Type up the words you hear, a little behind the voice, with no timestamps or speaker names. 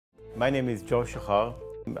My name is Josh Shachar.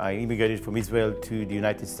 I immigrated from Israel to the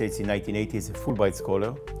United States in 1980 as a Fulbright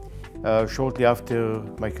scholar. Shortly after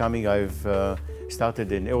my coming, I've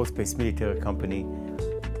started an aerospace military company.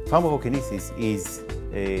 Pharmaco-Kinesis is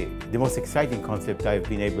the most exciting concept I've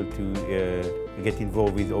been able to get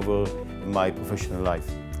involved with over my professional life.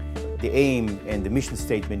 The aim and the mission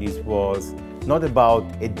statement was not about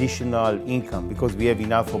additional income, because we have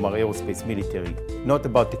enough from our aerospace military. Not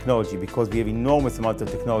about technology, because we have enormous amounts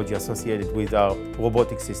of technology associated with our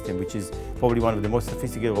robotic system, which is probably one of the most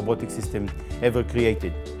sophisticated robotic systems ever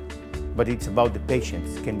created. But it's about the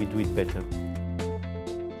patients. Can we do it better?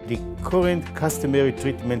 The current customary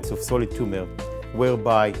treatments of solid tumor,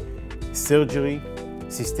 whereby surgery,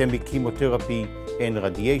 systemic chemotherapy, and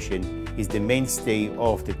radiation is the mainstay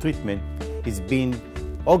of the treatment, is being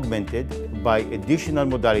augmented by additional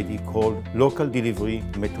modality called local delivery,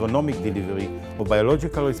 metronomic delivery, or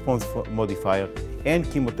biological response modifier, and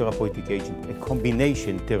chemotherapeutic agent, a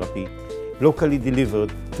combination therapy locally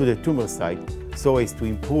delivered to the tumor site so as to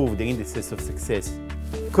improve the indices of success.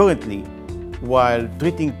 Currently, while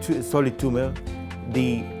treating solid tumor,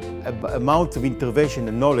 the amount of intervention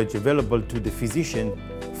and knowledge available to the physician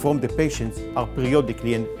from the patients are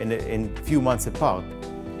periodically and few months apart.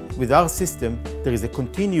 With our system, there is a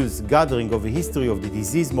continuous gathering of a history of the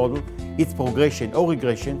disease model, its progression or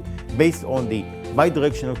regression, based on the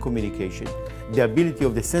bidirectional communication, the ability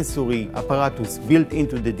of the sensory apparatus built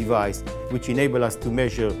into the device, which enable us to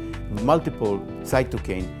measure multiple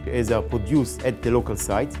cytokines as are produced at the local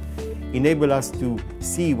sites, enable us to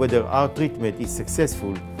see whether our treatment is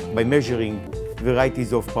successful by measuring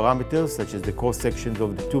varieties of parameters, such as the cross-sections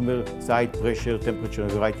of the tumor site, pressure, temperature,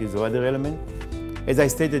 and varieties of other elements. As I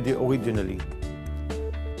stated originally,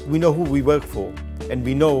 we know who we work for, and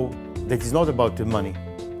we know that it's not about the money.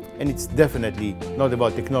 And it's definitely not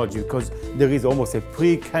about technology, because there is almost a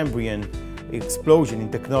pre-Cambrian explosion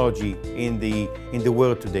in technology in the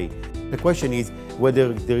world today. The question is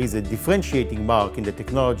whether there is a differentiating mark in the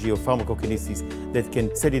technology of pharmacokinesis that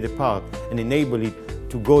can set it apart and enable it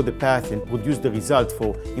to go the path and produce the result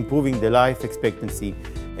for improving the life expectancy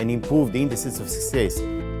and improve the indices of success.